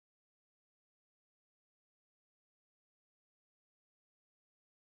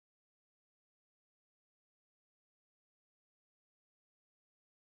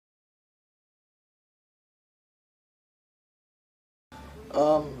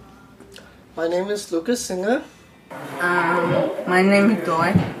Um, my name is Lucas Singer. My name is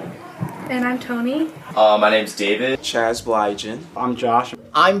Joy. And I'm Tony. My name's David. Chaz Blygen. I'm Josh.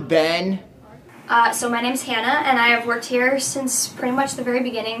 I'm Ben. So my name's Hannah, and I have worked here since pretty much the very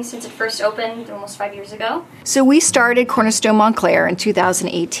beginning, since it first opened almost 5 years ago. So we started Cornerstone Montclair in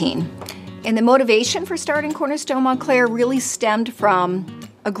 2018. And the motivation for starting Cornerstone Montclair really stemmed from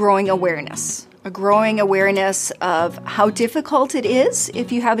a growing awareness of how difficult it is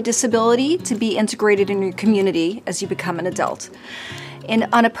if you have a disability to be integrated in your community as you become an adult. And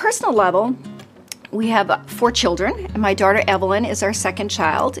on a personal level, we have 4 children, and my daughter Evelyn is our second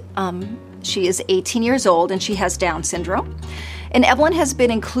child. She is 18 years old and she has Down syndrome. And Evelyn has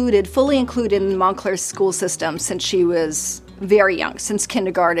been fully included in the Montclair school system since she was very young, since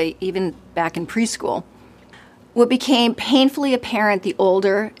kindergarten, even back in preschool. What became painfully apparent the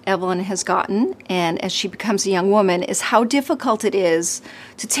older Evelyn has gotten, and as she becomes a young woman, is how difficult it is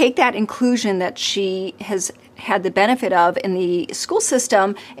to take that inclusion that she has had the benefit of in the school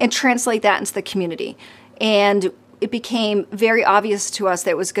system and translate that into the community. And it became very obvious to us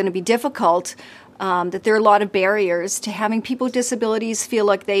that it was going to be difficult, that there are a lot of barriers to having people with disabilities feel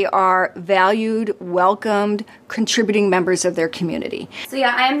like they are valued, welcomed, contributing members of their community. So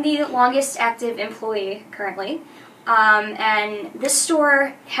yeah, I am the longest active employee currently. And this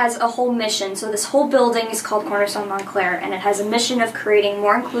store has a whole mission. So this whole building is called Cornerstone Montclair, and it has a mission of creating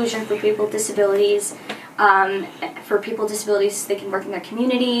more inclusion for people with disabilities. For people with disabilities, they can work in their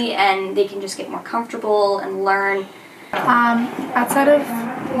community and they can just get more comfortable and learn. Outside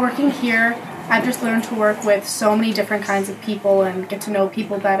of working here, I've just learned to work with so many different kinds of people and get to know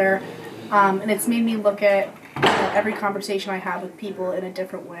people better. And it's made me look at every conversation I have with people in a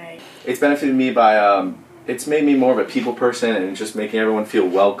different way. It's benefited me by, it's made me more of a people person and just making everyone feel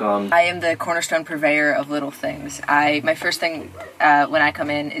welcome. I am the Cornerstone purveyor of little things. My first thing when I come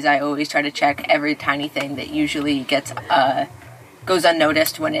in is I always try to check every tiny thing that usually goes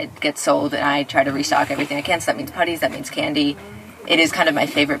unnoticed when it gets sold, and I try to restock everything I can. So that means putties, that means candy. It is kind of my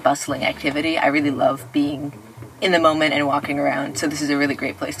favorite bustling activity. I really love being in the moment and walking around, so this is a really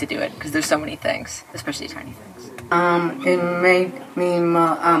great place to do it because there's so many things, especially tiny things. It made me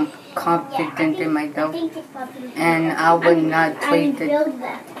more confident in myself, and I would not trade it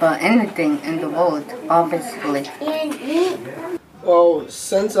for anything in the world, obviously. Well,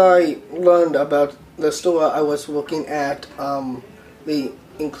 since I learned about the store, I was working at the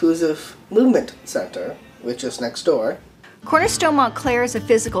Inclusive Movement Center, which is next door. Cornerstone Montclair is a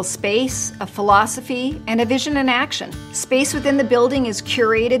physical space, a philosophy, and a vision in action. Space within the building is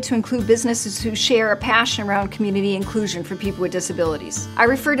curated to include businesses who share a passion around community inclusion for people with disabilities. I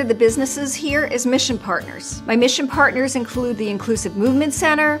refer to the businesses here as mission partners. My mission partners include the Inclusive Movement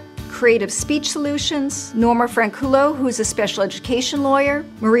Center, Creative Speech Solutions, Norma Franculo, who is a special education lawyer,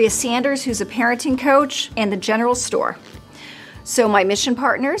 Maria Sanders, who's a parenting coach, and the General Store. So my mission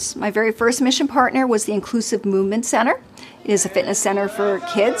partners, my very first mission partner was the Inclusive Movement Center. It is a fitness center for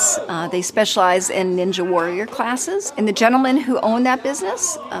kids. They specialize in Ninja Warrior classes. And the gentlemen who own that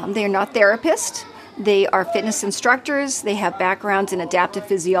business, they are not therapists. They are fitness instructors. They have backgrounds in adaptive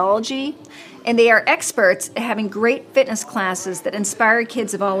physiology. And they are experts at having great fitness classes that inspire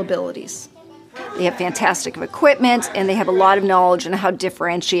kids of all abilities. They have fantastic equipment, and they have a lot of knowledge on how to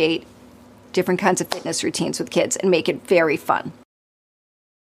differentiate different kinds of fitness routines with kids and make it very fun.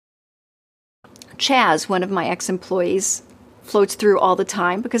 Chaz, one of my ex-employees, floats through all the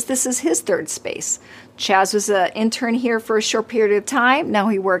time because this is his third space. Chaz was an intern here for a short period of time. Now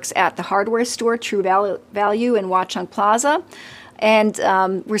he works at the hardware store, True Value in Watchung Plaza. And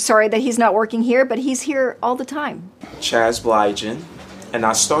we're sorry that he's not working here, but he's here all the time. Chaz Blygen. And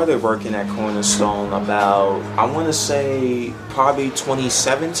I started working at Cornerstone about, I want to say, probably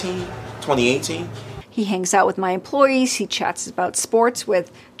 2018. He hangs out with my employees. He chats about sports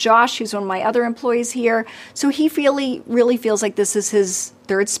with Josh, who's one of my other employees here. So he really feels like this is his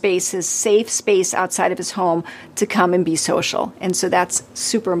third space, his safe space outside of his home to come and be social. And so that's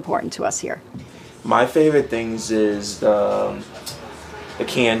super important to us here. My favorite things is the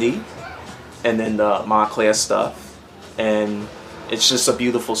candy and then the Montclair stuff. And it's just a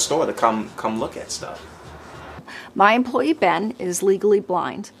beautiful store to come look at stuff. My employee, Ben, is legally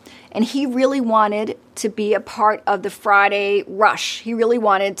blind. And he really wanted to be a part of the Friday rush. He really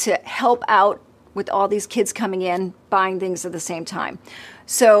wanted to help out with all these kids coming in, buying things at the same time.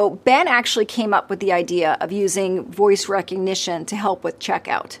 So Ben actually came up with the idea of using voice recognition to help with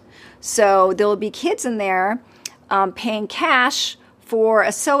checkout. So there will be kids in there paying cash for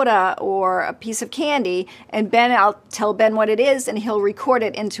a soda or a piece of candy, and I'll tell Ben what it is, and he'll record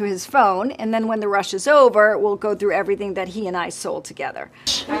it into his phone, and then when the rush is over, we'll go through everything that he and I sold together.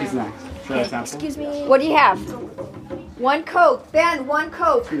 Who's next? Excuse me. What do you have? 1 Coke. Ben, 1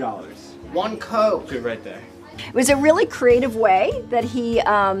 Coke. $2. 1 Coke. Good right there. It was a really creative way that he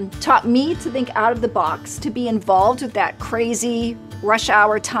taught me to think out of the box, to be involved with that crazy rush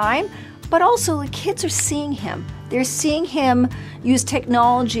hour time, but also the kids are seeing him. They're seeing him use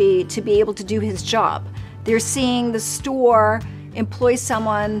technology to be able to do his job. They're seeing the store employ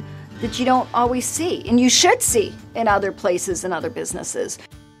someone that you don't always see, and you should see in other places and other businesses.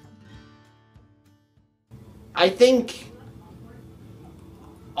 I think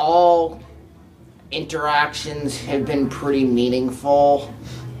all interactions have been pretty meaningful.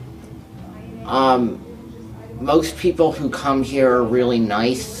 Most people who come here are really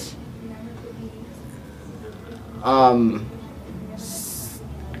nice.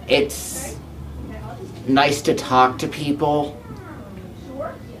 It's nice to talk to people.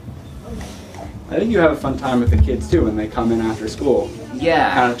 I think you have a fun time with the kids too when they come in after school.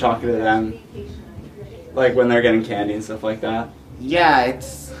 Yeah. Kind of talking to them, like when they're getting candy and stuff like that. Yeah,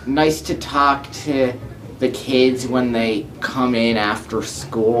 it's nice to talk to the kids when they come in after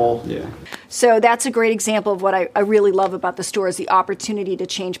school. Yeah. So that's a great example of what I really love about the store, is the opportunity to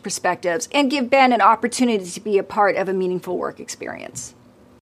change perspectives and give Ben an opportunity to be a part of a meaningful work experience.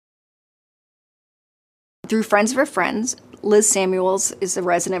 Through friends of her friends, Liz Samuels is a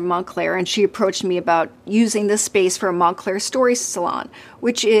resident of Montclair, and she approached me about using this space for a Montclair Story Salon,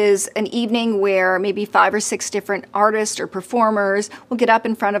 which is an evening where maybe 5 or 6 different artists or performers will get up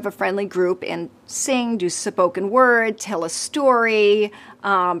in front of a friendly group and sing, do spoken word, tell a story,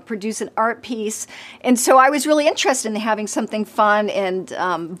 produce an art piece. And so I was really interested in having something fun and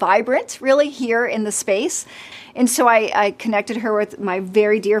vibrant, really, here in the space. And so I connected her with my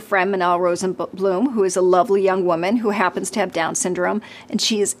very dear friend, Manal Rosenblum, who is a lovely young woman who happens to have Down syndrome, and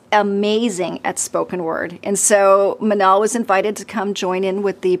she is amazing at spoken word. And so Manal was invited to come join in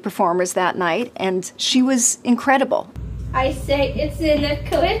with the performers that night, and she was incredible. I say it's in the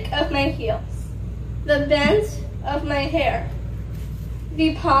click of my heels, the bend of my hair,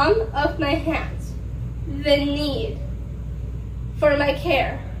 the palm of my hands, the need for my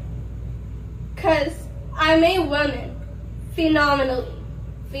care. 'Cause I'm a woman, phenomenal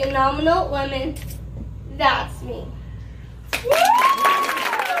woman, that's me.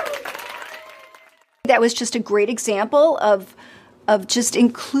 That was just a great example of just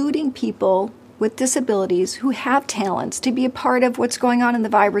including people with disabilities who have talents to be a part of what's going on in the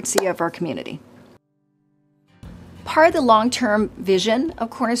vibrancy of our community. Part of the long-term vision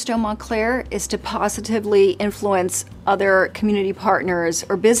of Cornerstone Montclair is to positively influence other community partners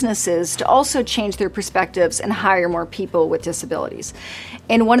or businesses to also change their perspectives and hire more people with disabilities.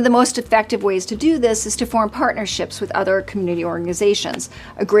 And one of the most effective ways to do this is to form partnerships with other community organizations.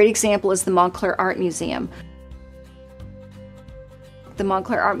 A great example is the Montclair Art Museum. The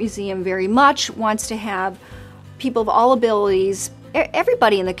Montclair Art Museum very much wants to have people of all abilities,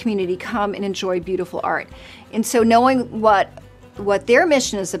 everybody in the community, come and enjoy beautiful art. And so knowing what their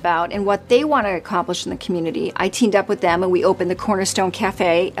mission is about and what they want to accomplish in the community, I teamed up with them and we opened the Cornerstone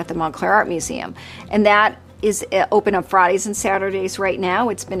Cafe at the Montclair Art Museum. And that is open on Fridays and Saturdays right now.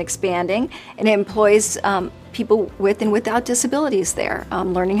 It's been expanding, and it employs people with and without disabilities there,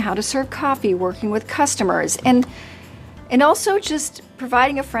 learning how to serve coffee, working with customers, and also just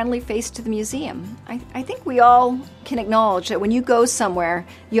providing a friendly face to the museum. I think we all can acknowledge that when you go somewhere,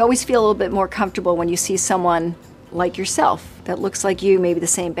 you always feel a little bit more comfortable when you see someone like yourself that looks like you, maybe the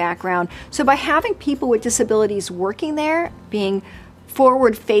same background. So by having people with disabilities working there, being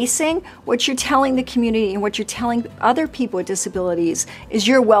forward-facing, what you're telling the community and what you're telling other people with disabilities is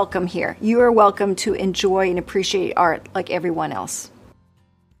you're welcome here. You are welcome to enjoy and appreciate art like everyone else.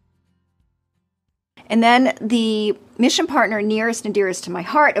 And then the mission partner nearest and dearest to my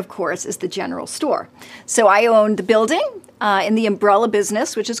heart, of course, is the general store. So I own the building in the umbrella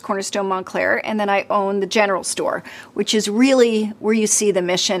business, which is Cornerstone Montclair, and then I own the general store, which is really where you see the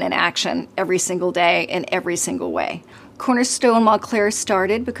mission in action every single day in every single way. Cornerstone Montclair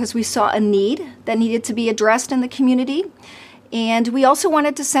started because we saw a need that needed to be addressed in the community, and we also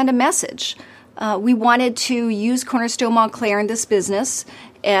wanted to send a message. We wanted to use Cornerstone Montclair in this business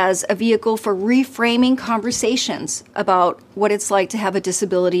as a vehicle for reframing conversations about what it's like to have a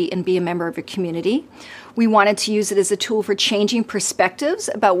disability and be a member of a community. We wanted to use it as a tool for changing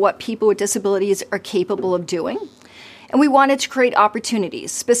perspectives about what people with disabilities are capable of doing. And we wanted to create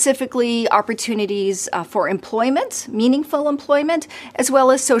opportunities, specifically opportunities for employment, meaningful employment, as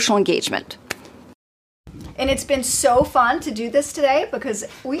well as social engagement. And it's been so fun to do this today because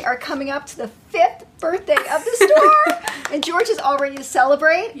we are coming up to the 5th birthday of the store. And George is all ready to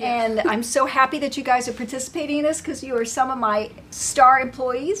celebrate. Yeah. And I'm so happy that you guys are participating in this because you are some of my star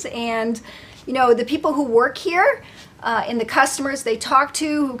employees. And, you know, the people who work here and the customers they talk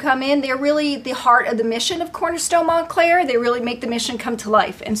to who come in, they're really the heart of the mission of Cornerstone Montclair. They really make the mission come to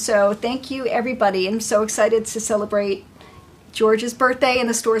life. And so thank you, everybody. I'm so excited to celebrate George's birthday and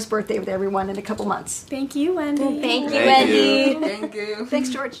the store's birthday with everyone in a couple months. Thank you, Wendy. Thank you, Wendy. Thank you. Thanks,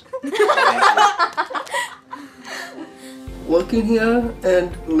 George. Working here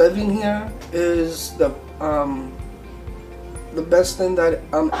and living here is the best thing that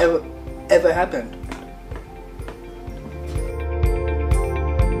ever happened.